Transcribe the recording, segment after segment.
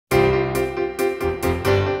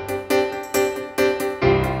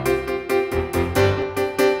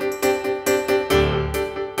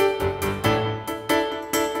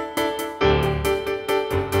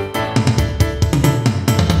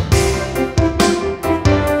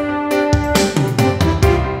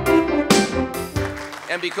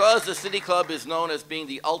And because the City Club is known as being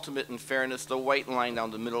the ultimate in fairness, the white line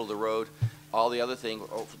down the middle of the road, all the other thing,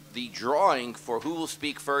 the drawing for who will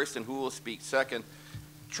speak first and who will speak second,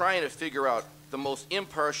 trying to figure out the most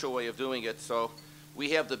impartial way of doing it. So we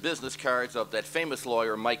have the business cards of that famous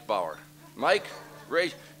lawyer, Mike Bauer. Mike,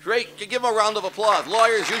 give him a round of applause.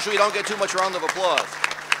 Lawyers usually don't get too much round of applause.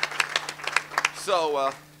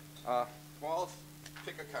 So, Paul,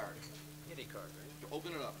 pick a card. Any card, right?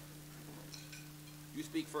 Open it up. You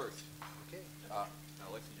speak first. Okay. Now,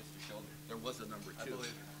 let's see, just to show me. There was a number 2. I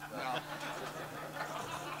believe.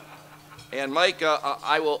 And Mike,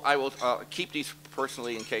 I will keep these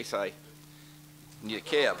personally in case I need a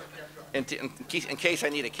cab. In case I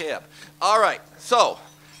need a cab. All right. So,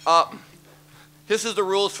 this is the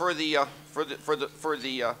rules for the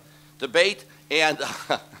debate, and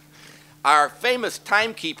our famous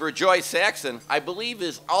timekeeper, Joy Saxon, I believe,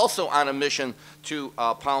 is also on a mission to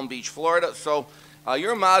Palm Beach, Florida. So,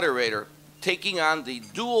 your moderator, taking on the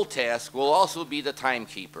dual task, will also be the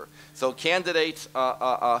timekeeper. So, candidates,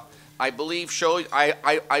 I believe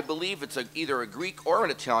I believe it's either a Greek or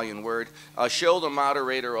an Italian word. Show the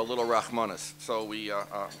moderator a little Rachmanis. So we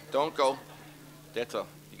don't go. That's a.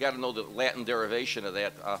 You got to know the Latin derivation of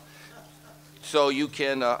that. So you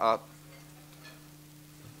can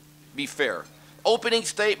be fair. Opening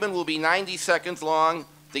statement will be 90 seconds long.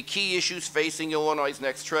 The key issues facing Illinois'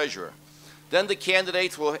 next treasurer. Then the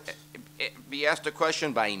candidates will be asked a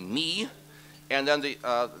question by me, and then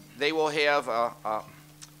they will have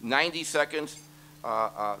 90 seconds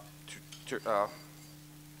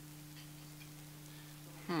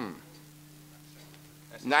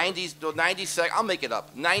 90 seconds, I'll make it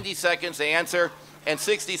up. 90 seconds to answer and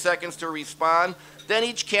 60 seconds to respond. Then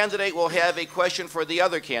each candidate will have a question for the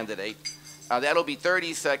other candidate. That'll be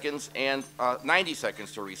 30 seconds and 90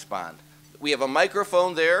 seconds to respond. We have a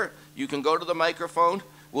microphone there. You can go to the microphone.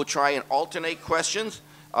 We'll try and alternate questions.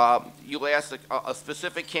 You'll ask a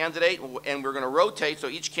specific candidate, and we're going to rotate, so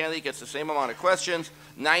each candidate gets the same amount of questions,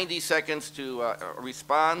 90 seconds to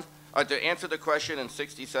respond, to answer the question, and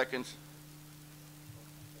 60 seconds,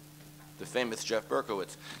 the famous Jeff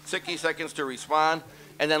Berkowitz, 60 seconds to respond.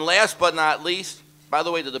 And then last but not least, by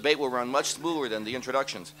the way, the debate will run much smoother than the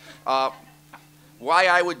introductions, why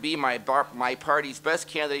I would be my party's best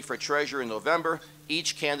candidate for treasurer in November.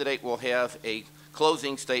 Each candidate will have a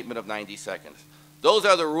closing statement of 90 seconds. Those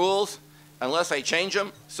are the rules, unless I change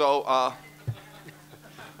them. So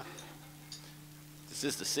this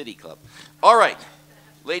is the City Club. All right,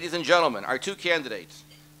 ladies and gentlemen, our two candidates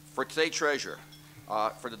for state treasurer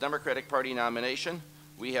for the Democratic Party nomination.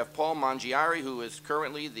 We have Paul Mangieri, who is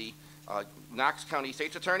currently the Knox County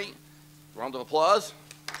State's Attorney. Round of applause.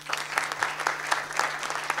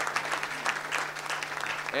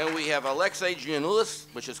 And we have Alexei Giannoulias,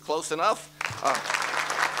 which is close enough.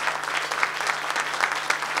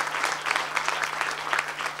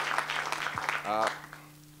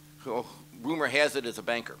 Rumor has it is a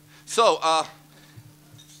banker. So,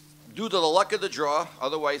 due to the luck of the draw,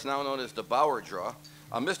 otherwise now known as the Bauer draw,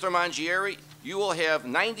 Mr. Mangieri, you will have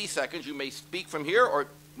 90 seconds. You may speak from here, or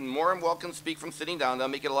more than welcome to speak from sitting down. That'll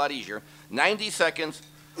make it a lot easier. 90 seconds.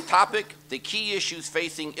 Topic, the key issues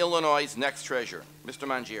facing Illinois' next treasurer. Mr.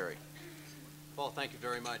 Mangieri. Paul, thank you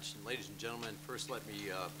very much. And ladies and gentlemen, first let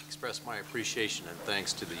me express my appreciation and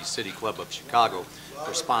thanks to the City Club of Chicago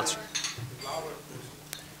for sponsoring.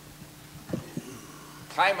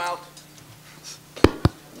 Time out.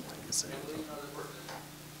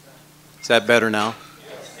 Is that better now?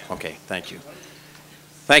 Okay, thank you.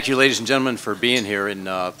 Thank you, ladies and gentlemen, for being here.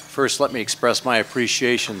 And first, let me express my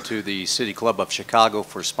appreciation to the City Club of Chicago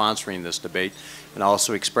for sponsoring this debate, and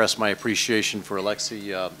also express my appreciation for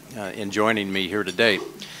Alexei in joining me here today.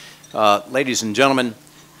 Ladies and gentlemen,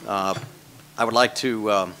 I would like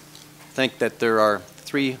to think that there are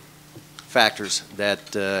three factors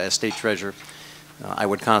that, as State Treasurer, I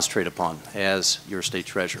would concentrate upon as your State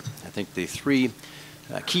Treasurer. I think the three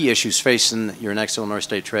key issues facing your next Illinois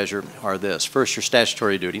State Treasurer are this. First, your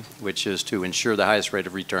statutory duty, which is to ensure the highest rate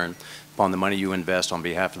of return upon the money you invest on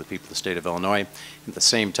behalf of the people of the state of Illinois, at the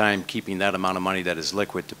same time keeping that amount of money that is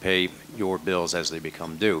liquid to pay your bills as they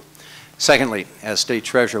become due. Secondly, as State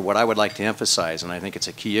Treasurer, what I would like to emphasize, and I think it's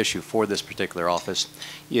a key issue for this particular office,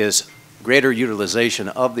 is greater utilization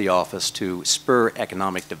of the office to spur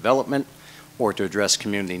economic development or to address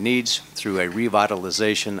community needs through a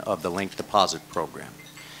revitalization of the linked deposit program.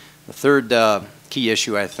 The third key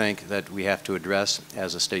issue I think that we have to address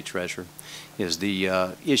as a State Treasurer is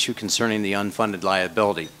the issue concerning the unfunded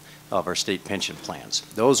liability of our state pension plans.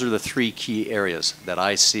 Those are the three key areas that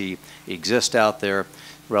I see exist out there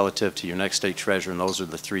relative to your next state treasurer, and those are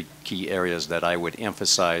the three key areas that I would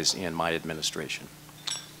emphasize in my administration.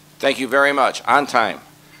 Thank you very much. On time.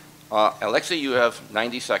 Alexei, you have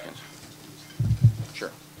 90 seconds.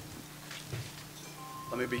 Sure.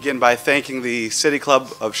 Let me begin by thanking the City Club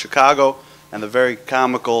of Chicago and the very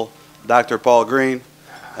comical Dr. Paul Green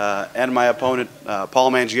and my opponent,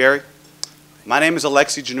 Paul Mangieri. My name is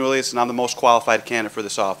Alexei Giannoulias, and I'm the most qualified candidate for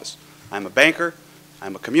this office. I'm a banker.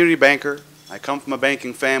 I'm a community banker. I come from a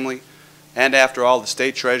banking family, and after all, the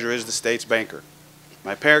state treasurer is the state's banker.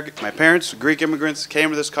 My parents, Greek immigrants, came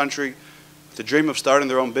to this country with the dream of starting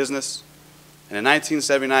their own business, and in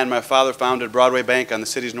 1979, my father founded Broadway Bank on the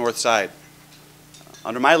city's north side.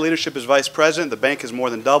 Under my leadership as vice president, the bank has more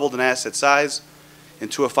than doubled in asset size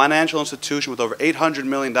into a financial institution with over $800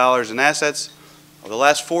 million in assets. Over the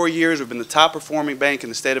last 4 years, we've been the top performing bank in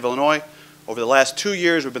the state of Illinois. Over the last 2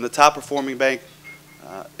 years, we've been the top performing bank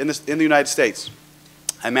in the United States.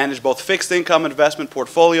 I manage both fixed income investment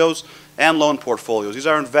portfolios and loan portfolios. These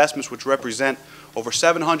are investments which represent over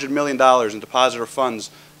 $700 million in depositor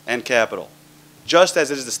funds and capital. Just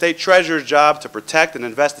as it is the state treasurer's job to protect and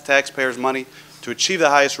invest the taxpayers' money to achieve the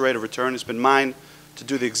highest rate of return, it's been mine to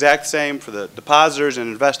do the exact same for the depositors and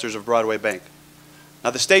investors of Broadway Bank. Now,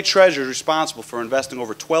 the state treasurer is responsible for investing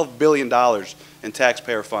over $12 billion in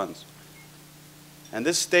taxpayer funds. And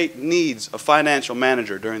this state needs a financial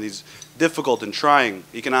manager during these difficult and trying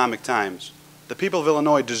economic times. The people of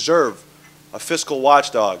Illinois deserve a fiscal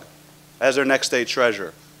watchdog as their next state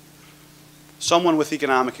treasurer. Someone with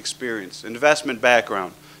economic experience, investment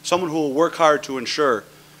background, someone who will work hard to ensure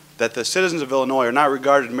that the citizens of Illinois are not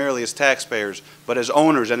regarded merely as taxpayers, but as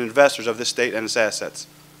owners and investors of this state and its assets.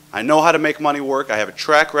 I know how to make money work. I have a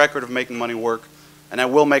track record of making money work, and I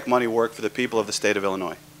will make money work for the people of the state of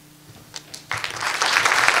Illinois.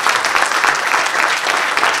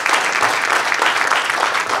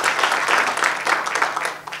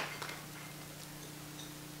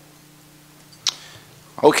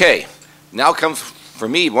 Okay, now comes for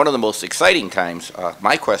me one of the most exciting times,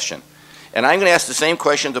 my question. And I'm going to ask the same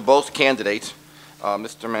question to both candidates.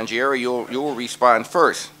 Mr. Mangieri, you will respond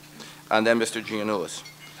first, and then Mr. Giannoulias.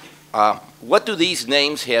 What do these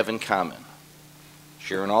names have in common?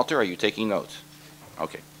 Sharon Alter, are you taking notes?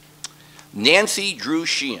 Okay. Nancy Drew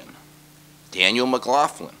Sheehan, Daniel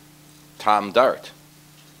McLaughlin, Tom Dart.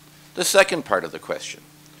 The second part of the question.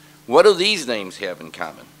 What do these names have in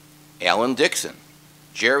common? Alan Dixon,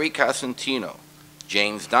 Jerry Cosentino,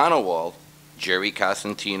 James Donowald, Jerry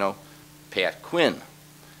Cosentino, Pat Quinn.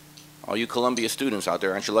 All you Columbia students out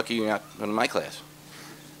there, aren't you lucky you're not in my class?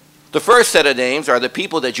 The first set of names are the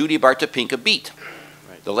people that Judy Bartopinka beat,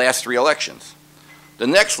 the last 3 elections. The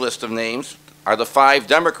next list of names are the 5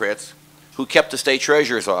 Democrats who kept the state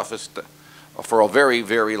treasurer's office for a very,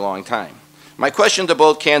 very long time. My question to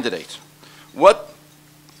both candidates, what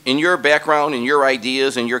in your background, in your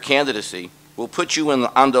ideas, in your candidacy, will put you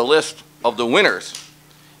on the list of the winners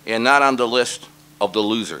and not on the list of the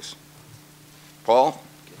losers? Paul,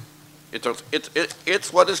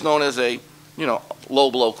 it's what is known as a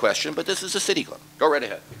low blow question, but this is a city club. Go right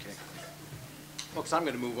ahead. Okay. Folks, I'm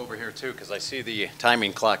going to move over here too because I see the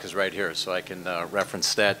timing clock is right here, so I can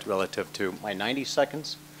reference that relative to my 90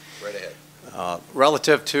 seconds. Right ahead.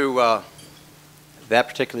 Relative to that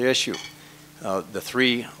particular issue. The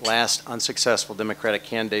 3 last unsuccessful Democratic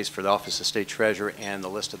candidates for the office of state treasurer and the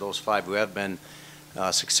list of those 5 who have been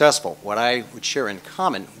successful. What I would share in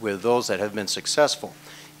common with those that have been successful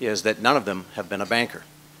is that none of them have been a banker.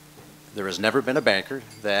 There has never been a banker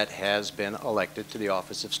that has been elected to the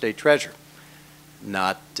office of state treasurer.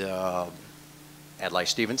 Not Adlai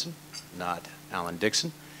Stevenson, not Alan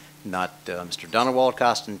Dixon, not Mr. Donowald,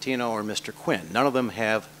 Costantino, or Mr. Quinn. None of them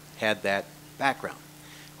have had that background.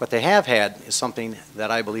 What they have had is something that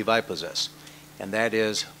I believe I possess, and that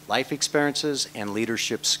is life experiences and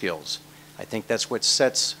leadership skills. I think that's what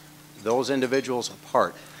sets those individuals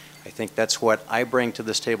apart. I think that's what I bring to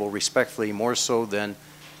this table respectfully, more so than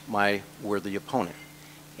my worthy opponent.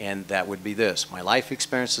 And that would be this. My life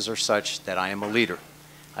experiences are such that I am a leader.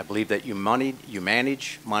 I believe that you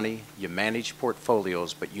manage money, you manage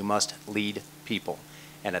portfolios, but you must lead people.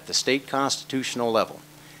 And at the state constitutional level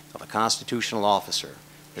of a constitutional officer,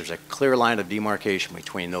 there's a clear line of demarcation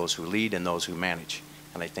between those who lead and those who manage.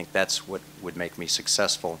 And I think that's what would make me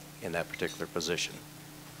successful in that particular position.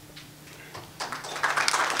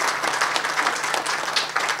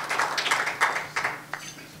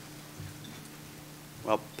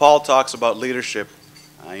 Well, Paul talks about leadership.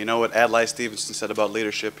 You know what Adlai Stevenson said about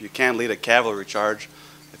leadership? You can't lead a cavalry charge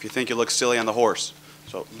if you think you look silly on the horse.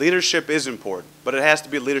 So leadership is important, but it has to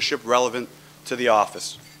be leadership relevant to the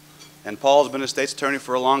office. And Paul's been a state's attorney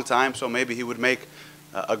for a long time, so maybe he would make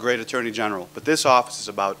a great attorney general. But this office is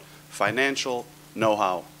about financial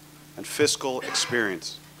know-how and fiscal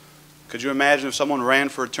experience. Could you imagine if someone ran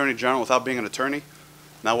for attorney general without being an attorney?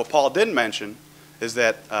 Now, what Paul didn't mention is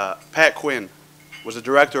that Pat Quinn was the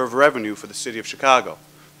director of revenue for the city of Chicago,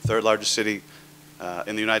 the third largest city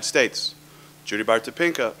in the United States. Judy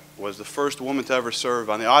Bartopinka was the first woman to ever serve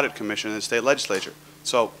on the audit commission in the state legislature.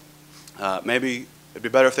 So maybe it'd be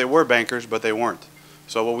better if they were bankers, but they weren't.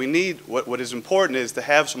 So what we need, what is important is to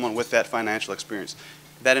have someone with that financial experience,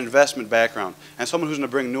 that investment background, and someone who's going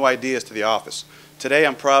to bring new ideas to the office. Today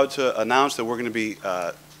I'm proud to announce that we're going to be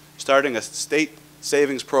starting a state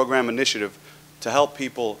savings program initiative to help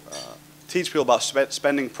people, teach people about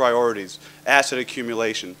spending priorities, asset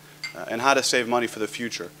accumulation, and how to save money for the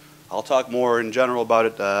future. I'll talk more in general about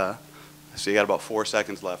it. I see you got about 4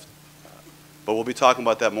 seconds left. But we'll be talking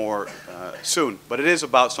about that more soon. But it is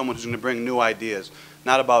about someone who's going to bring new ideas,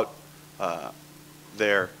 not about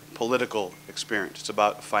their political experience. It's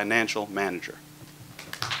about a financial manager.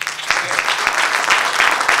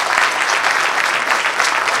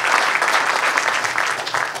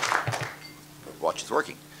 Watch, it's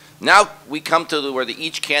working. Now we come to where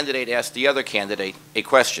each candidate asks the other candidate a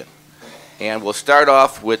question. And we'll start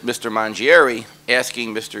off with Mr. Mangieri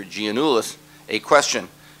asking Mr. Giannoulias a question.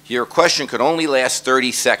 Your question could only last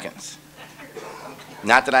 30 seconds.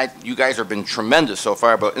 Not that you guys have been tremendous so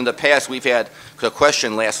far, but in the past we've had the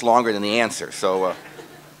question last longer than the answer. So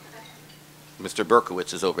Mr.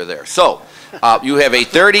 Berkowitz is over there. So you have a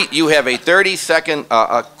 30-second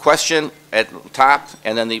question at the top,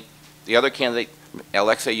 and then the other candidate,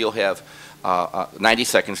 Alexei, you'll have 90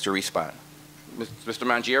 seconds to respond. Mr.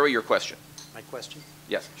 Mangieri, your question. My question?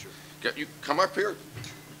 Yes. Sure. You come up here.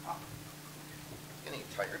 Getting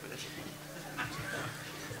tired, but it's...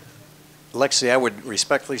 Alexei, I would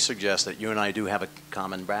respectfully suggest that you and I do have a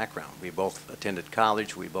common background. We both attended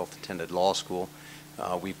college. We both attended law school.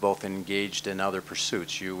 We've both engaged in other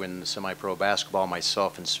pursuits. You in semi-pro basketball,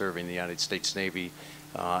 myself in serving the United States Navy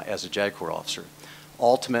as a JAG Corps officer.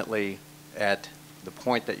 Ultimately, at the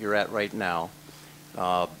point that you're at right now,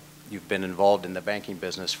 you've been involved in the banking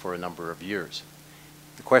business for a number of years.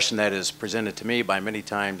 The question that is presented to me by many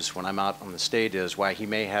times when I'm out on the state is why he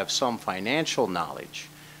may have some financial knowledge.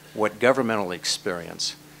 What governmental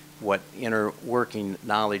experience, what inner working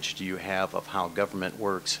knowledge do you have of how government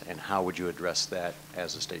works, and how would you address that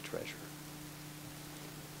as a state treasurer?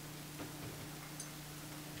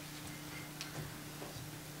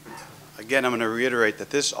 Again, I'm going to reiterate that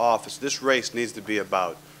this office, this race needs to be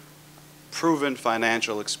about proven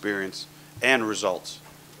financial experience and results.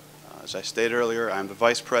 As I stated earlier, I'm the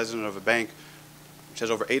vice president of a bank which has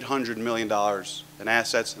over $800 million in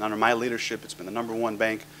assets, and under my leadership, it's been the #1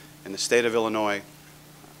 bank in the state of Illinois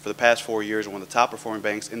for the past 4 years, and one of the top performing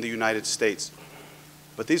banks in the United States.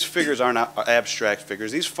 But these figures are not abstract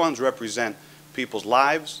figures. These funds represent people's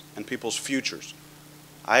lives and people's futures.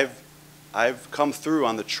 I've come through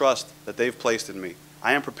on the trust that they've placed in me.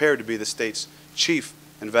 I am prepared to be the state's chief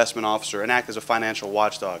investment officer and act as a financial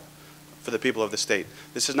watchdog for the people of the state.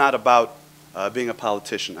 This is not about being a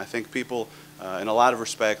politician. I think people, in a lot of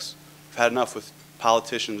respects, have had enough with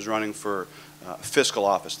politicians running for fiscal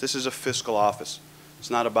office. This is a fiscal office.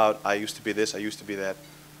 It's not about I used to be this, I used to be that.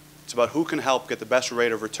 It's about who can help get the best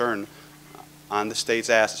rate of return on the state's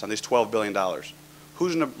assets, on these $12 billion.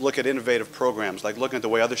 Who's going to look at innovative programs, like looking at the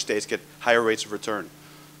way other states get higher rates of return?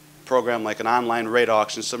 A program like an online rate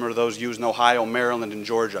auction, similar to those used in Ohio, Maryland, and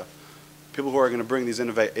Georgia. People who are going to bring these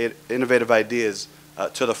innovative ideas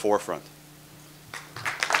to the forefront.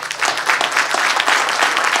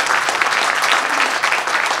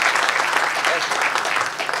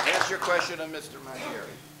 Ask your question of Mr.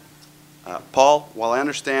 Mangieri. Paul, while I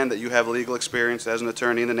understand that you have legal experience as an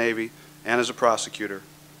attorney in the Navy and as a prosecutor,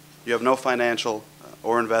 you have no financial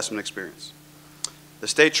or investment experience. The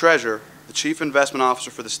state treasurer, the chief investment officer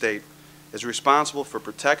for the state, is responsible for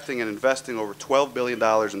protecting and investing over $12 billion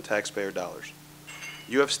in taxpayer dollars.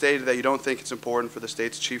 You have stated that you don't think it's important for the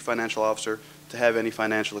state's chief financial officer to have any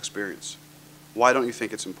financial experience. Why don't you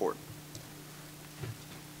think it's important?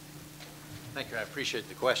 Thank you. I appreciate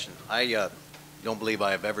the question. I don't believe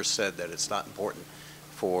I have ever said that it's not important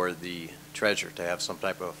for the treasurer to have some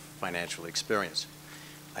type of financial experience.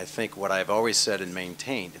 I think what I've always said and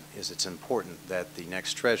maintained is it's important that the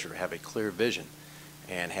next treasurer have a clear vision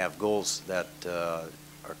and have goals that are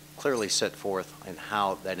clearly set forth in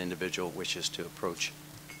how that individual wishes to approach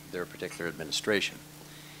their particular administration.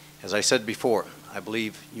 As I said before, I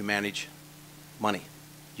believe you manage money.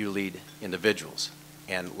 You lead individuals.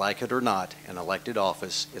 And like it or not, an elected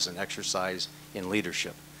office is an exercise in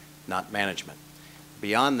leadership. not management.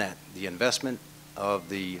 Beyond that, the investment of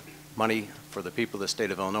the money for the people of the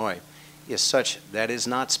state of Illinois is such that is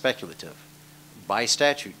not speculative. By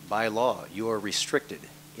statute, by law, you are restricted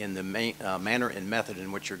in the manner and method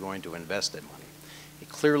in which you're going to invest that money. A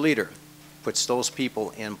clear leader puts those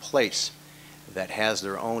people in place that has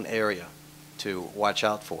their own area to watch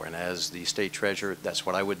out for. And as the state treasurer, that's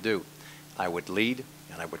what I would do. I would lead,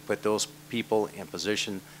 and I would put those people in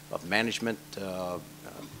position of management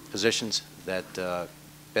positions that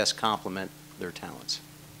best complement their talents.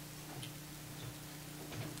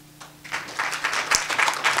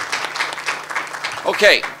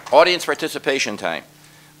 Okay, audience participation time.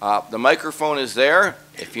 The microphone is there.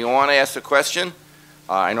 If you want to ask a question,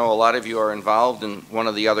 I know a lot of you are involved in one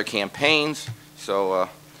of the other campaigns, so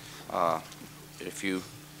if you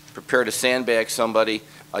prepare to sandbag somebody,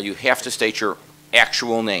 you have to state your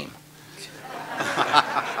actual name.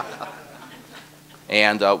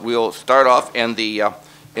 And we'll start off, and the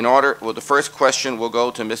first question will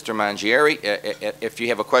go to Mr. Mangieri. If you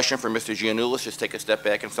have a question for Mr. Giannoulias, just take a step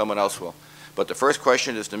back and someone else will. But the first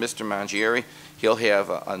question is to Mr. Mangieri. He'll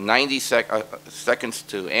have 90 seconds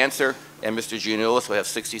to answer, and Mr. Giannoulias will have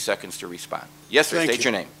 60 seconds to respond. Yes, sir. State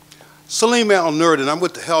your name. Salim Al-Nurd, and I'm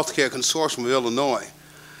with the Healthcare Consortium of Illinois.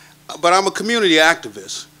 But I'm a community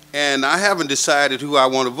activist, and I haven't decided who I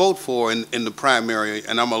want to vote for in the primary,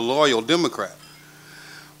 and I'm a loyal Democrat.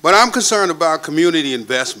 But I'm concerned about community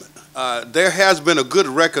investment. There has been a good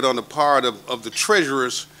record on the part of the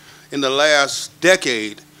treasurers in the last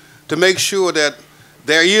decade to make sure that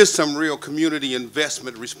there is some real community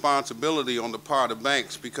investment responsibility on the part of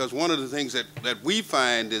banks, because one of the things that we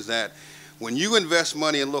find is that when you invest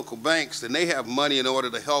money in local banks, then they have money in order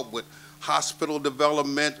to help with hospital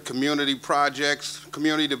development, community projects,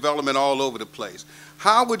 community development all over the place.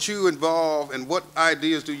 How would you involve, and what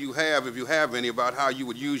ideas do you have, if you have any, about how you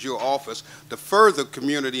would use your office to further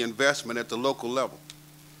community investment at the local level?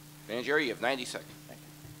 Mangieri, you have 90 seconds.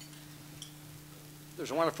 There's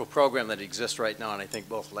a wonderful program that exists right now, and I think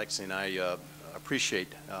both Lexi and I appreciate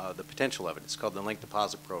the potential of it. It's called the Link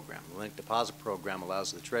Deposit Program. The Link Deposit Program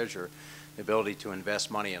allows the treasurer the ability to invest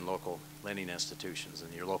money in local lending institutions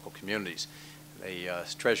in your local communities. The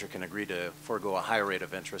treasurer can agree to forego a higher rate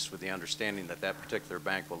of interest with the understanding that that particular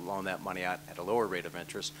bank will loan that money out at a lower rate of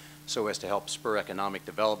interest so as to help spur economic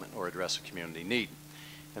development or address a community need.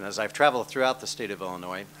 And as I've traveled throughout the state of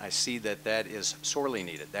Illinois, I see that that is sorely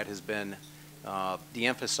needed. That has been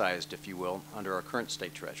de-emphasized, if you will, under our current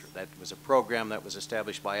state treasurer. That was a program that was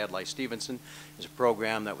established by Adlai Stevenson. It was a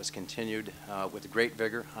program that was continued with great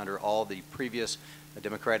vigor under all the previous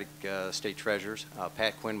Democratic state treasurers.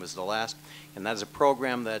 Pat Quinn was the last. And that is a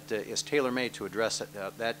program that is tailor-made to address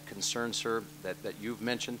that concern, sir, that you've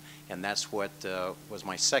mentioned. And that's what was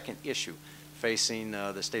my second issue facing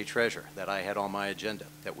the state treasurer that I had on my agenda,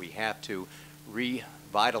 that we have to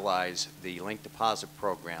revitalize the Link Deposit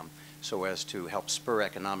Program so as to help spur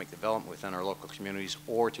economic development within our local communities,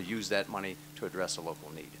 or to use that money to address a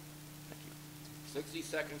local need. Thank you. 60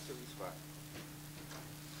 seconds to respond.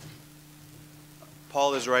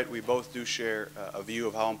 Paul is right. We both do share a view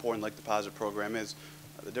of how important Link Deposit Program is.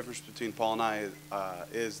 The difference between Paul and I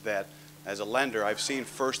is that as a lender, I've seen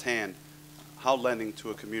firsthand how lending to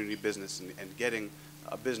a community business and getting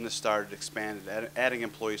a business started, expanded, adding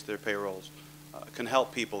employees to their payrolls can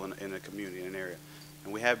help people in a community, in an area.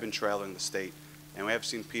 And we have been traveling the state, and we have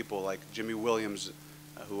seen people like Jimmy Williams,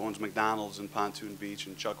 who owns McDonald's in Pontoon Beach,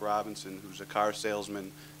 and Chuck Robinson, who's a car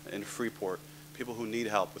salesman in Freeport, people who need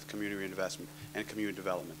help with community reinvestment and community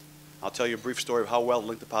development. I'll tell you a brief story of how well the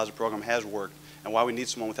Link Deposit Program has worked and why we need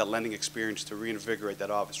someone with that lending experience to reinvigorate that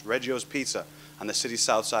office. Reggio's Pizza on the city's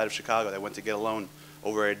south side of Chicago, they went to get a loan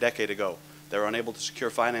over a decade ago. They were unable to secure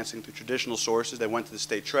financing through traditional sources. They went to the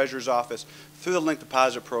state treasurer's office. Through the Link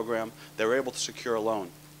Deposit Program, they were able to secure a loan.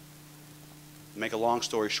 To make a long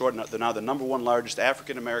story short, they're now the #1 largest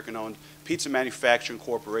African-American owned pizza manufacturing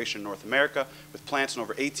corporation in North America, with plants in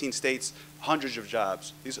over 18 states, hundreds of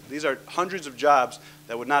jobs. These are hundreds of jobs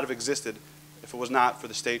that would not have existed if it was not for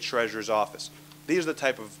the state treasurer's office. These are the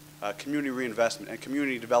type of community reinvestment and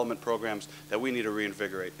community development programs that we need to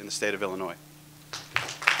reinvigorate in the state of Illinois.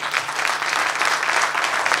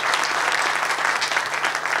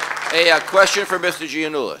 A question for Mr.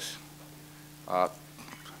 Giannoulias.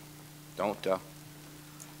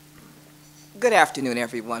 Good afternoon,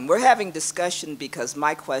 everyone. We're having discussion because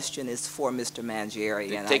my question is for Mr.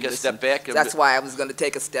 Mangieri. And take a step back. That's why I was going to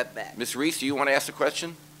take a step back. Ms. Reese, do you want to ask a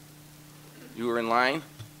question? You were in line.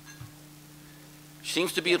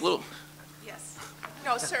 Seems to be a little. Yes.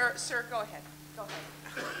 No, sir, go ahead. Go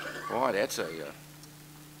ahead. Boy, that's a.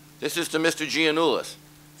 This is to Mr. Giannoulias.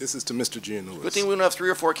 This is to Mr. Giannoulias. Good thing we don't have 3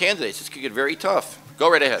 or 4 candidates. This could get very tough. Go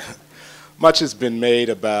right ahead. Much has been made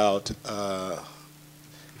about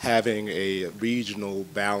having a regional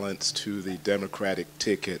balance to the Democratic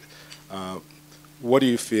ticket. What do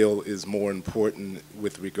you feel is more important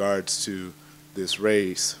with regards to this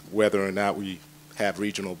race, whether or not we have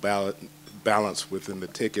regional balance within the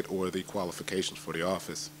ticket or the qualifications for the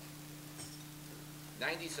office?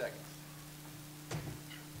 90 seconds.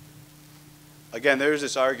 Again, there's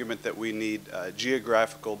this argument that we need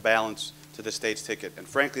geographical balance to the state's ticket, and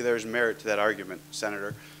frankly, there's merit to that argument,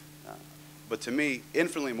 Senator. But to me,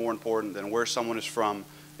 infinitely more important than where someone is from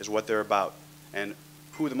is what they're about and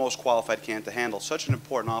who the most qualified candidate to handle such an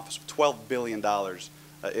important office of $12 billion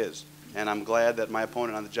is. And I'm glad that my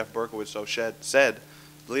opponent on the Jeff Berkowitz show said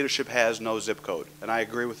leadership has no zip code, and I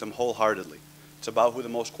agree with him wholeheartedly. It's about who the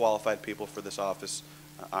most qualified people for this office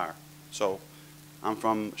are. So I'm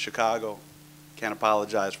from Chicago. Can't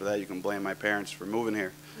apologize for that. You can blame my parents for moving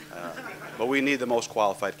here. But we need the most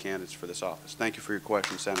qualified candidates for this office. Thank you for your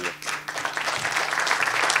question, Senator.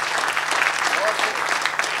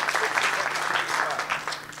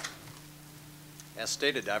 As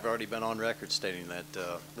stated, I've already been on record stating that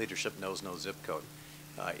leadership knows no zip code.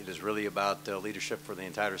 It is really about leadership for the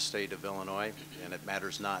entire state of Illinois, and it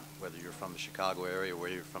matters not whether you're from the Chicago area,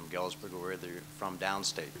 whether you're from Galesburg, or whether you're from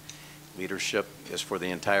downstate. Leadership is for the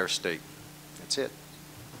entire state. That's it.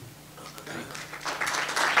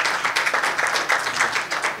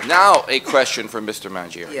 Now a question for Mr.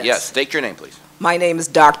 Mangieri. Yes. State your name, please. My name is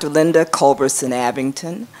Dr. Linda Culberson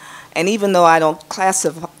Abington, and even though I don't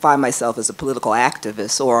classify myself as a political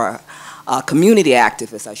activist or a community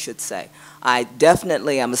activist, I should say, I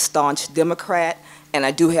definitely am a staunch Democrat, and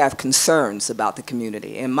I do have concerns about the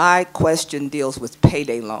community. And my question deals with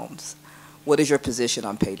payday loans. What is your position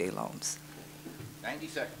on payday loans? 90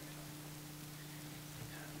 seconds.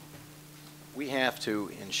 We have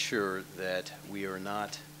to ensure that we are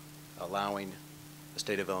not allowing the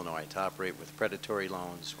state of Illinois to operate with predatory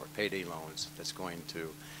loans or payday loans that's going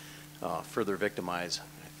to further victimize,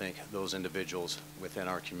 I think, those individuals within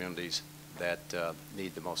our communities that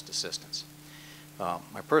need the most assistance.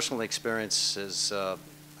 My personal experience is I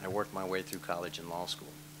worked my way through college and law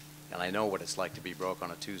school, and I know what it's like to be broke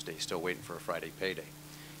on a Tuesday still waiting for a Friday payday.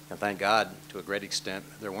 And thank God, to a great extent,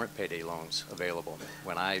 there weren't payday loans available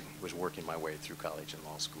when I was working my way through college and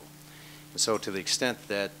law school. And so to the extent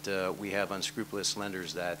that we have unscrupulous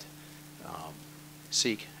lenders that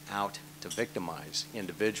seek out to victimize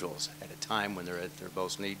individuals at a time when they're at their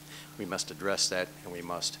most need, we must address that and we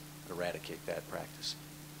must eradicate that practice.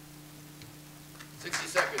 60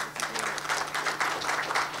 seconds.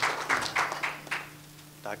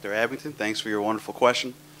 Dr. Abington, thanks for your wonderful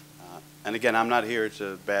question. And again, I'm not here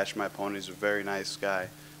to bash my opponent. He's a very nice guy.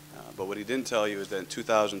 But what he didn't tell you is that in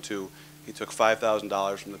 2002, he took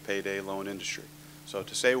 $5,000 from the payday loan industry. So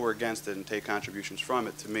to say we're against it and take contributions from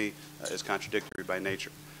it, to me, is contradictory by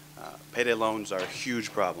nature. Payday loans are a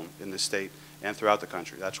huge problem in this state and throughout the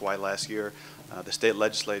country. That's why last year, the state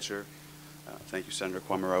legislature, thank you, Senator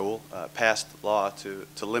Kwame Raoul, passed law to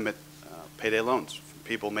limit payday loans.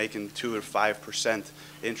 People making 2 to 5%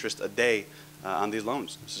 interest a day on these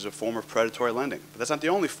loans. This is a form of predatory lending. But that's not the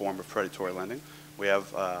only form of predatory lending. We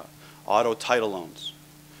have auto title loans.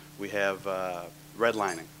 We have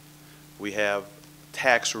redlining. We have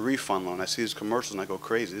tax refund loan. I see these commercials and I go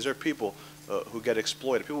crazy. These are people who get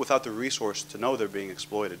exploited. People without the resource to know they're being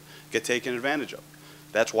exploited get taken advantage of.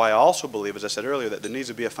 That's why I also believe, as I said earlier, that there needs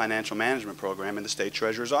to be a financial management program in the state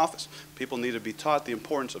treasurer's office. People need to be taught the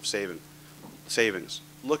importance of savings,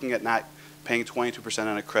 looking at not paying 22%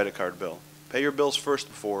 on a credit card bill. Pay your bills first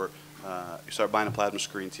before you start buying a plasma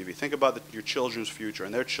screen TV. Think about your children's future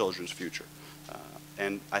and their children's future.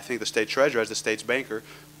 And I think the state treasurer, as the state's banker,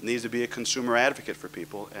 needs to be a consumer advocate for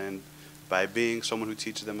people, and by being someone who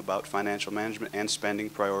teaches them about financial management and spending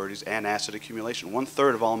priorities and asset accumulation.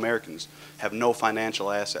 1/3 of all Americans have no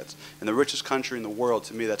financial assets. In the richest country in the world,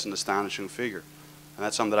 to me, that's an astonishing figure. And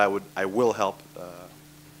that's something that I will help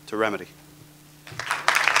to remedy.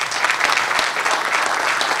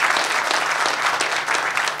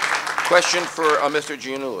 Question for Mr.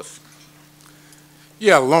 Giannoulias.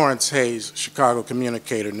 Yeah, Lawrence Hayes, Chicago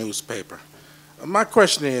Communicator newspaper. My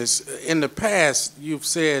question is, in the past, you've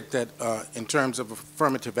said that in terms of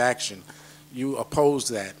affirmative action, you oppose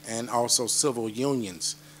that, and also civil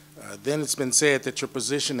unions. Then it's been said that your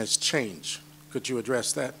position has changed. Could you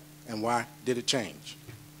address that, and why did it change?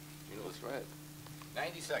 Giannoulias, go ahead.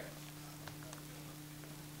 90 seconds.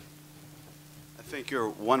 I think you're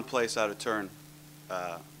one place out of turn.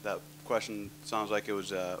 That question sounds like it was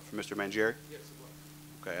for Mr. Mangieri? Yes, it was.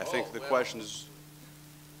 Okay, I think the question is,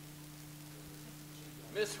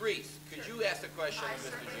 Ms. Reese, could you ask a question of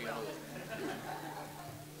Mr. Giannoulias?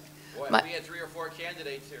 Boy, My- we had 3 or 4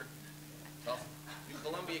 candidates here. Well, you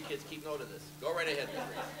Columbia kids, keep note of this. Go right ahead, Ms.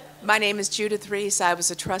 Reese. My name is Judith Reese. I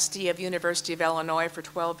was a trustee of University of Illinois for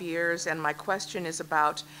 12 years, and my question is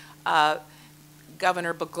about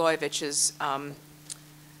Governor Blagojevich's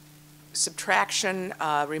subtraction,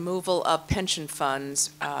 removal of pension funds,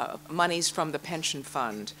 monies from the pension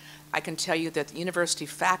fund. I can tell you that the university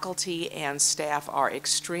faculty and staff are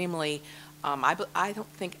extremely, I don't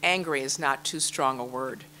think angry is not too strong a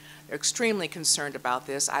word. They're extremely concerned about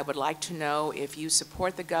this. I would like to know if you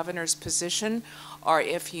support the governor's position or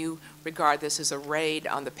if you regard this as a raid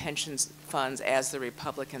on the pension funds as the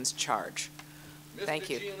Republicans charge. Thank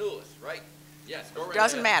you. Mr. Giannoulias, right? Yes, go right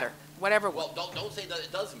Doesn't ahead. matter, whatever. Well, don't say that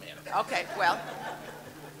it doesn't matter. Okay, well,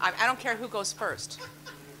 I don't care who goes first.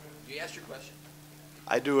 You asked your question.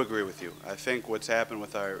 I do agree with you. I think what's happened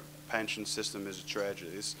with our pension system is a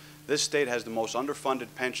tragedy. This state has the most underfunded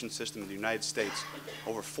pension system in the United States.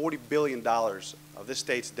 Over $40 billion of this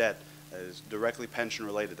state's debt is directly pension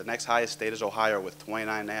related. The next highest state is Ohio with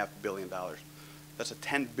 $29.5 billion. That's a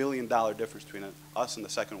 $10 billion difference between us and the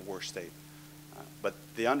second worst state. But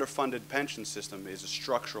the underfunded pension system is a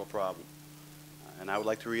structural problem. And I would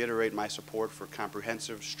like to reiterate my support for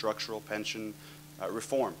comprehensive structural pension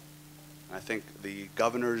reform. And I think the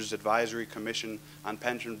Governor's Advisory Commission on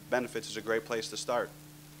Pension Benefits is a great place to start.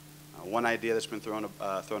 One idea that's been thrown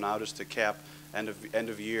out is to cap end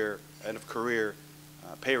of career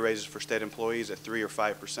pay raises for state employees at 3 or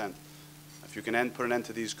 5%. If you can put an end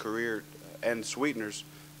to these career end sweeteners,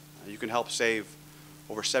 you can help save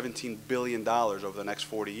over $17 billion over the next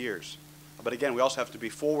 40 years. But again, we also have to be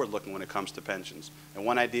forward-looking when it comes to pensions. And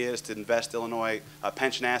one idea is to invest Illinois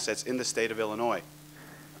pension assets in the state of Illinois.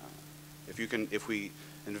 If we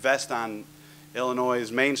invest on Illinois'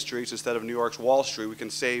 main streets instead of New York's Wall Street,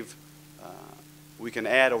 we can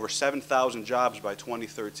add over 7,000 jobs by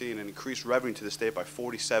 2013 and increase revenue to the state by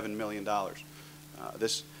 $47 million.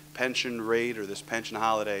 This pension raid or this pension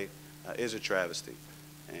holiday is a travesty.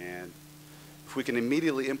 And if we can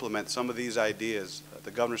immediately implement some of these ideas that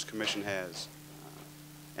the Governor's Commission has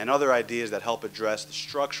and other ideas that help address the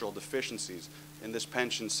structural deficiencies in this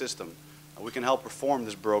pension system, we can help reform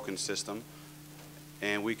this broken system,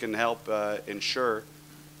 and we can help ensure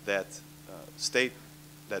that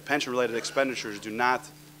pension-related expenditures do not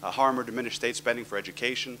harm or diminish state spending for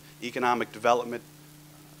education, economic development,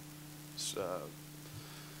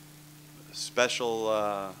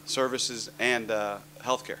 special services, and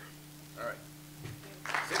health care. All right.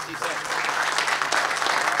 60 seconds.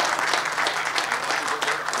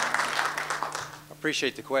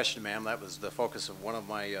 Appreciate the question, ma'am. That was the focus of one of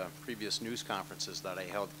my previous news conferences that I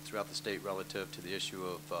held throughout the state relative to the issue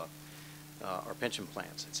of our pension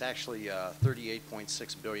plans. It's actually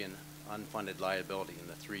 $38.6 billion unfunded liability in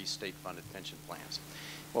the 3 state-funded pension plans.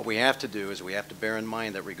 What we have to do is we have to bear in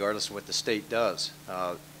mind that regardless of what the state does,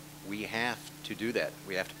 we have to do that.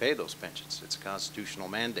 We have to pay those pensions. It's a constitutional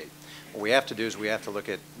mandate. What we have to do is we have to look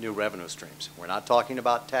at new revenue streams. We're not talking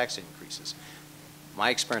about tax increases. My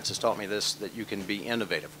experience has taught me this, that you can be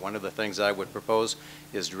innovative. One of the things I would propose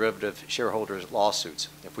is derivative shareholders lawsuits.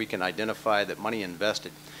 If we can identify that money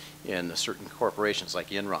invested in certain corporations like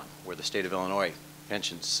Enron, where the state of Illinois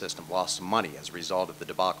pension system lost some money as a result of the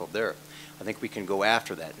debacle there, I think we can go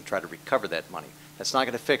after that and try to recover that money. That's not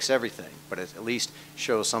going to fix everything, but it at least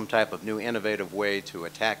shows some type of new innovative way to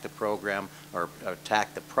attack the program or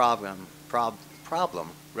attack the problem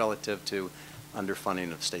relative to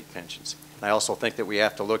underfunding of state pensions. I also think that we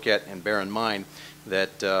have to look at and bear in mind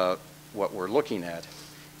that what we're looking at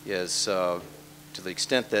is to the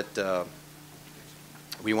extent that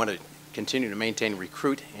we want to continue to maintain,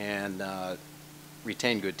 recruit, and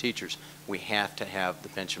retain good teachers, we have to have the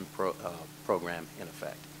pension program in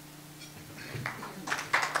effect.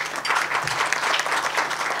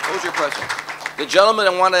 What was your question? The gentleman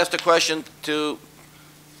that wanted to ask the question to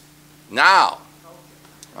now.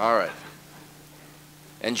 All right.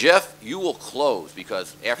 And Jeff, you will close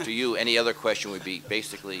because after you, any other question would be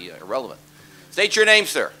basically irrelevant. State your name,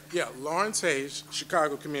 sir. Yeah, Lawrence Hayes,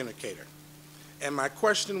 Chicago Communicator. And my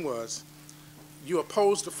question was, you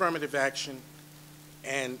opposed affirmative action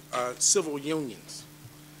and civil unions.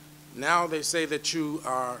 Now they say that you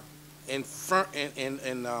are in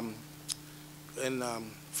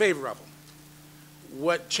favor of them.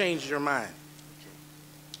 What changed your mind?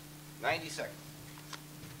 90 seconds.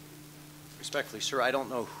 Respectfully, sir, I don't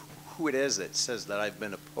know who it is that says that I've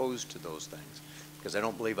been opposed to those things, because I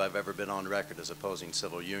don't believe I've ever been on record as opposing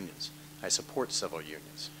civil unions. I support civil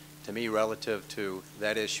unions. To me, relative to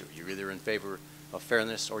that issue, you're either in favor of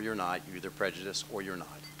fairness or you're not. You're either prejudiced or you're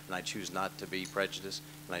not. And I choose not to be prejudiced,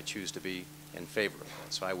 and I choose to be in favor of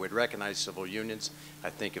that. So I would recognize civil unions. I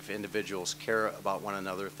think if individuals care about one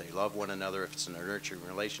another, if they love one another, if it's in a nurturing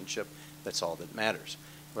relationship, that's all that matters.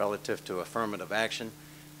 Relative to affirmative action,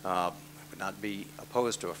 I would not be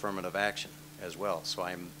opposed to affirmative action as well. So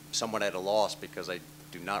I'm somewhat at a loss because I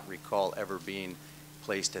do not recall ever being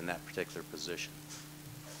placed in that particular position.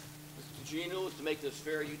 Mr. Giannoulias, to make this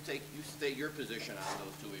fair, you state your position on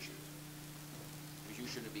those two issues, because you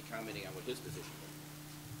shouldn't be commenting on what his position is.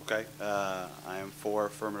 Okay. I am for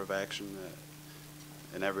affirmative action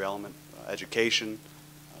in every element, education,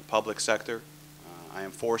 public sector. I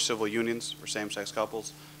am for civil unions for same-sex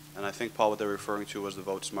couples, and I think, Paul, what they're referring to was the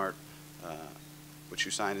Vote Smart, which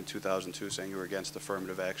you signed in 2002, saying you were against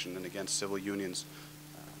affirmative action and against civil unions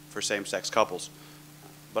for same-sex couples.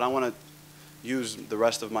 But I want to use the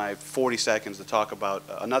rest of my 40 seconds to talk about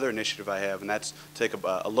another initiative I have, and that's take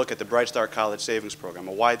a look at the Bright Start College Savings Program,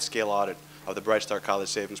 a wide-scale audit of the Bright Start College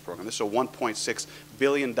Savings Program. This is a $1.6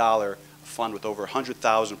 billion fund with over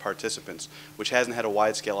 100,000 participants, which hasn't had a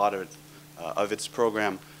wide-scale audit of its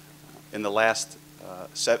program in the last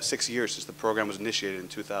 6 years since the program was initiated in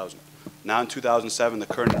 2000. Now in 2007, the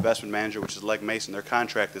current investment manager, which is Legg Mason, their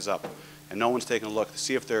contract is up, and no one's taken a look to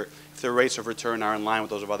see if their rates of return are in line with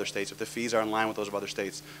those of other states, if the fees are in line with those of other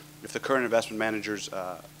states, if the current investment manager's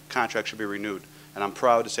contract should be renewed. And I'm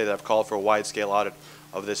proud to say that I've called for a wide-scale audit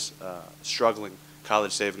of this struggling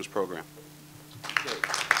college savings program.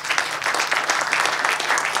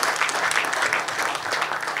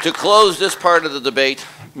 To close this part of the debate,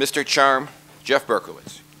 Mr. Charm, Jeff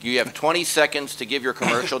Berkowitz. You have 20 seconds to give your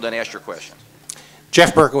commercial, then ask your question.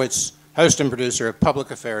 Jeff Berkowitz, host and producer of Public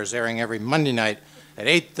Affairs, airing every Monday night at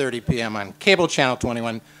 8:30 p.m. on Cable Channel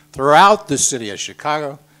 21 throughout the city of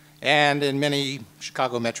Chicago and in many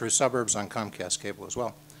Chicago metro suburbs on Comcast Cable as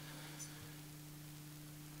well.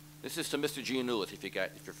 This is to Mr. Giannoulias, if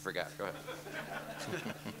you forgot. Go ahead.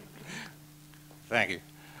 Thank you.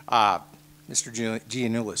 Mr.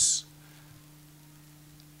 Giannoulias.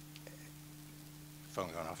 Phone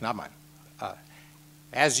going off, not mine.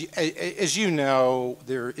 As you know,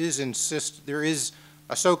 there is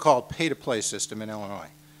a so-called pay-to-play system in Illinois.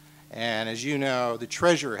 And as you know, the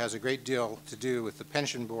treasurer has a great deal to do with the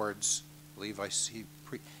pension boards. I believe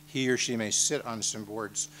he or she may sit on some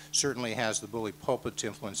boards, certainly has the bully pulpit to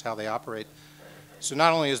influence how they operate. So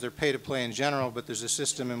not only is there pay-to-play in general, but there's a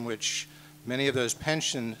system in which many of those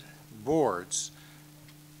pension boards,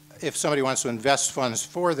 if somebody wants to invest funds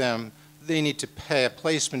for them, they need to pay a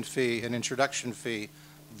placement fee, an introduction fee.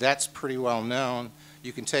 That's pretty well known.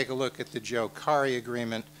 You can take a look at the Joe Kari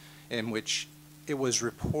agreement, in which it was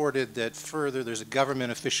reported that further there's a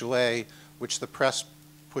government official A, which the press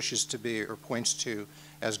pushes to be or points to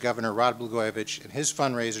as Governor Rod Blagojevich and his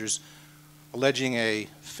fundraisers, alleging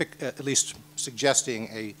at least suggesting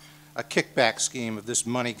a kickback scheme of this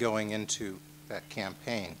money going into that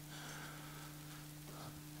campaign.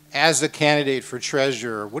 As a candidate for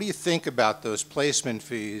treasurer, what do you think about those placement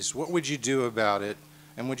fees? What would you do about it?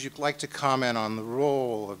 And would you like to comment on the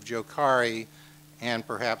role of Joe Kari and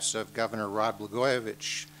perhaps of Governor Rod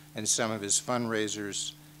Blagojevich and some of his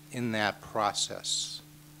fundraisers in that process?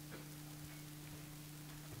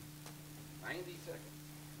 90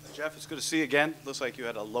 seconds. Jeff, it's good to see you again. Looks like you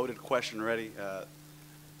had a loaded question ready.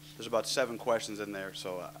 There's about 7 questions in there,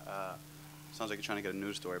 so sounds like you're trying to get a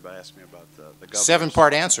news story by asking me about the governor.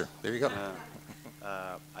 7-part answer. There you go.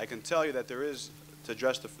 I can tell you that there is, to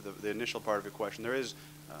address the initial part of your question, there is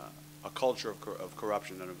a culture of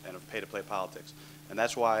corruption and of pay-to-play politics. And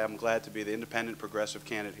that's why I'm glad to be the independent progressive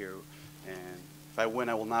candidate here. And if I win,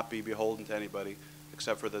 I will not be beholden to anybody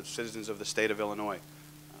except for the citizens of the state of Illinois.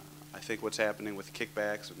 I think what's happening with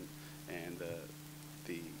kickbacks and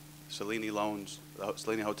the Cellini loans, the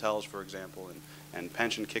Cellini hotels, for example, and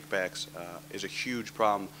pension kickbacks is a huge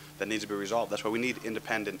problem that needs to be resolved. That's why we need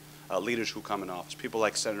independent leaders who come in office, people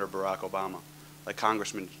like Senator Barack Obama, like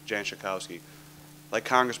Congressman Jan Schakowsky, like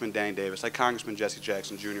Congressman Danny Davis, like Congressman Jesse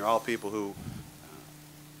Jackson Jr., all people who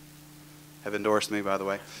have endorsed me, by the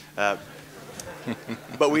way.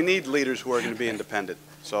 But we need leaders who are going to be independent.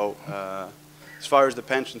 So as far as the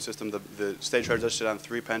pension system, the state treasurer does sit on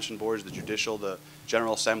 3 pension boards, the judicial, the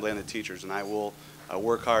General Assembly, and the teachers, and I will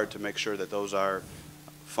work hard to make sure that those are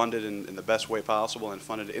funded in the best way possible and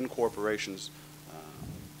funded in corporations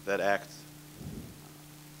that act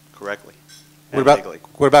correctly and legally.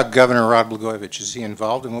 What about Governor Rod Blagojevich? Is he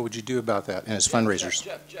involved, and what would you do about that in his fundraisers?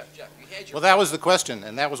 Jeff, you had your Well, that was the question,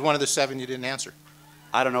 and that was one of the 7 you didn't answer.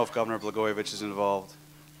 I don't know if Governor Blagojevich is involved.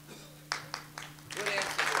 good answer.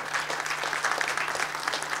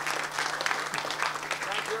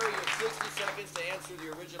 60 seconds to answer the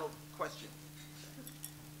original question.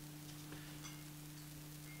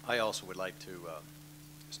 I also would like to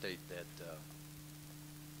state that it's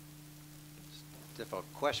a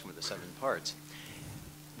difficult question with the 7 parts,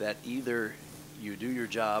 that either you do your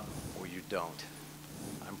job or you don't.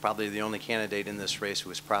 I'm probably the only candidate in this race who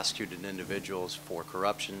has prosecuted individuals for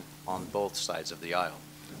corruption on both sides of the aisle.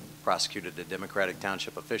 Prosecuted a Democratic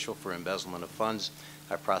township official for embezzlement of funds.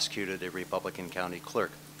 I prosecuted a Republican county clerk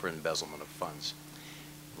for embezzlement of funds.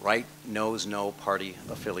 Right knows no party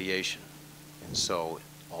affiliation. And so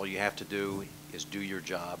all you have to do is do your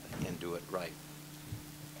job and do it right.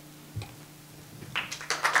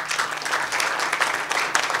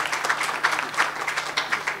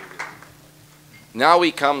 Now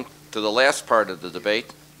we come to the last part of the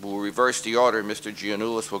debate. We'll reverse the order. Mr.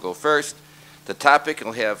 Giannoulias will go first. The topic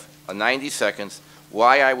will have 90 seconds.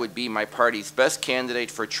 Why I would be my party's best candidate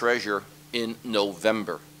for treasurer in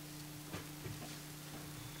November.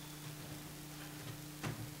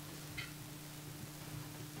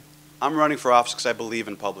 I'm running for office because I believe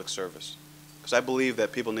in public service. Because I believe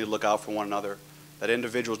that people need to look out for one another, that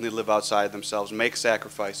individuals need to live outside themselves, make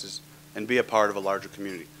sacrifices, and be a part of a larger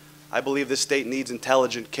community. I believe this state needs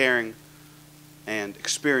intelligent, caring, and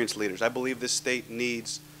experienced leaders. I believe this state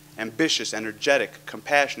needs ambitious, energetic,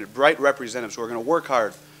 compassionate, bright representatives who are going to work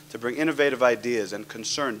hard to bring innovative ideas and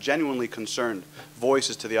genuinely concerned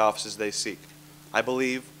voices to the offices they seek. I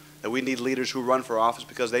believe that we need leaders who run for office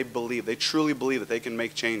because they truly believe that they can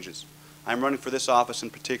make changes. I'm running for this office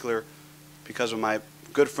in particular because of my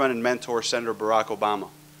good friend and mentor, Senator Barack Obama.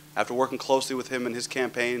 After working closely with him in his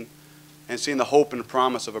campaign and seeing the hope and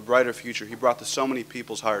promise of a brighter future he brought to so many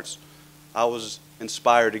people's hearts, I was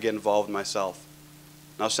inspired to get involved myself.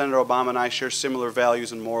 Now, Senator Obama and I share similar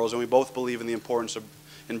values and morals, and we both believe in the importance of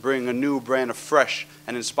bringing a new brand of fresh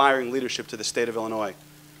and inspiring leadership to the state of Illinois.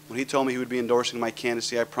 When he told me he would be endorsing my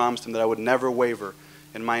candidacy, I promised him that I would never waver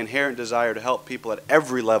in my inherent desire to help people at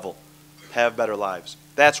every level have better lives.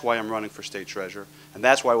 That's why I'm running for state treasurer, and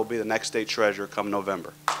that's why we'll be the next state treasurer come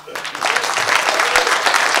November.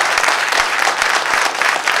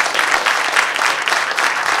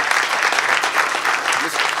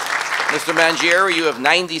 Mr. Mangieri, you have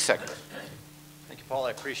 90 seconds. Thank you, Paul.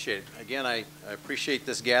 I appreciate it. Again, I appreciate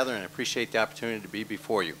this gathering and I appreciate the opportunity to be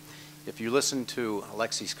before you. If you listen to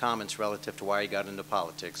Alexi's comments relative to why he got into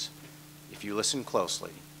politics, if you listen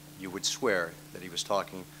closely, you would swear that he was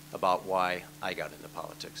talking about why I got into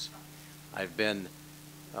politics. I've been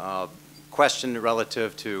questioned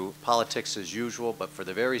relative to politics as usual, but for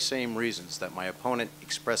the very same reasons that my opponent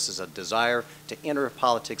expresses a desire to enter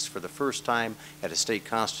politics for the first time at a state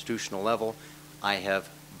constitutional level, I have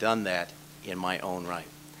done that in my own right.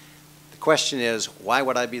 The question is, why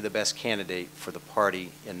would I be the best candidate for the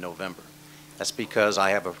party in November? That's because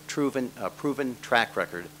I have a proven track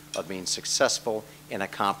record of being successful in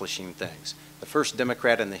accomplishing things. The first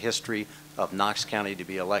Democrat in the history of Knox County to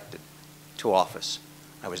be elected to office.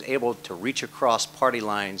 I was able to reach across party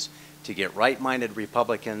lines to get right-minded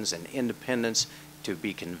Republicans and independents to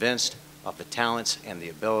be convinced of the talents and the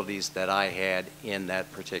abilities that I had in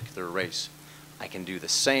that particular race. I can do the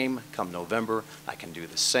same come November. I can do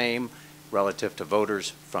the same relative to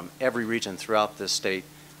voters from every region throughout this state.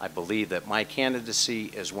 I believe that my candidacy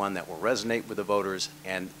is one that will resonate with the voters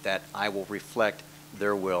and that I will reflect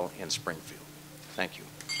their will in Springfield. Thank you.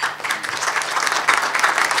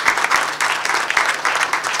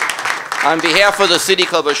 On behalf of the City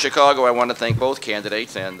Club of Chicago, I want to thank both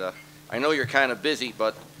candidates, and I know you're kind of busy,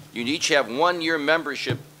 but you each have 1-year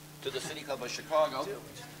membership to the City Club of Chicago.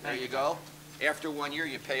 There you go. After 1 year,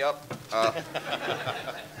 you pay up.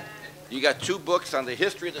 You got 2 books on the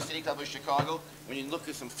history of the City Club of Chicago, when you look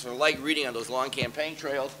at some light reading on those long campaign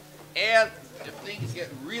trails, and if things get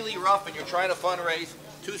really rough and you're trying to fundraise,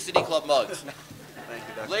 2 City Club mugs. Thank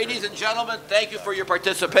you, Dr. Ladies and gentlemen, thank you for your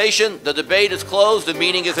participation. The debate is closed. The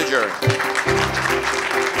meeting is adjourned.